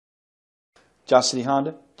Johnson City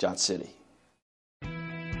Honda, Johnson City.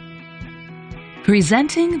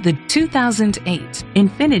 Presenting the 2008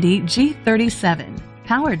 Infiniti G37.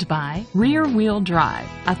 Powered by rear-wheel drive,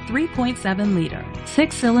 a 3.7-liter,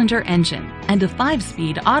 6-cylinder engine, and a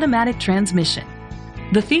 5-speed automatic transmission.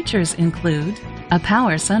 The features include a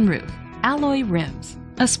power sunroof, alloy rims,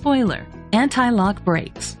 a spoiler, anti-lock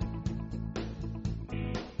brakes.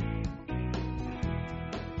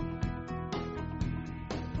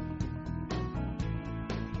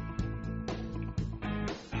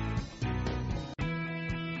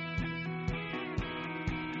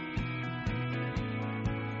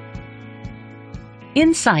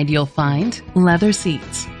 Inside you'll find leather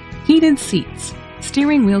seats, heated seats,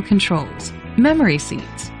 steering wheel controls, memory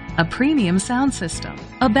seats, a premium sound system,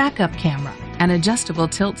 a backup camera, an adjustable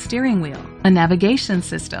tilt steering wheel, a navigation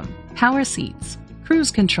system, power seats,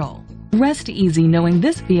 cruise control. Rest easy knowing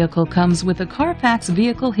this vehicle comes with a Carfax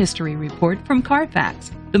Vehicle History Report from Carfax,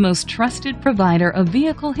 the most trusted provider of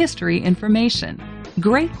vehicle history information.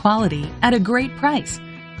 Great quality at a great price.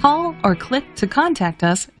 Call or click to contact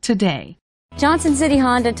us today. Johnson City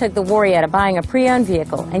Honda took the worry out of buying a pre-owned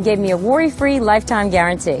vehicle and gave me a worry-free lifetime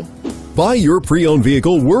guarantee. Buy your pre-owned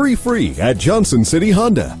vehicle worry-free at Johnson City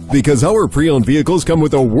Honda because our pre-owned vehicles come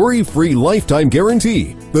with a worry-free lifetime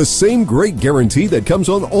guarantee. The same great guarantee that comes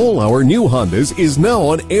on all our new Hondas is now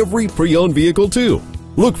on every pre-owned vehicle too.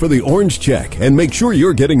 Look for the orange check and make sure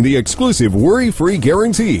you're getting the exclusive worry-free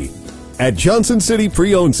guarantee. At Johnson City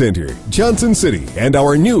Pre-Owned Center, Johnson City, and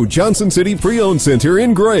our new Johnson City Pre-Owned Center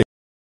in Gray.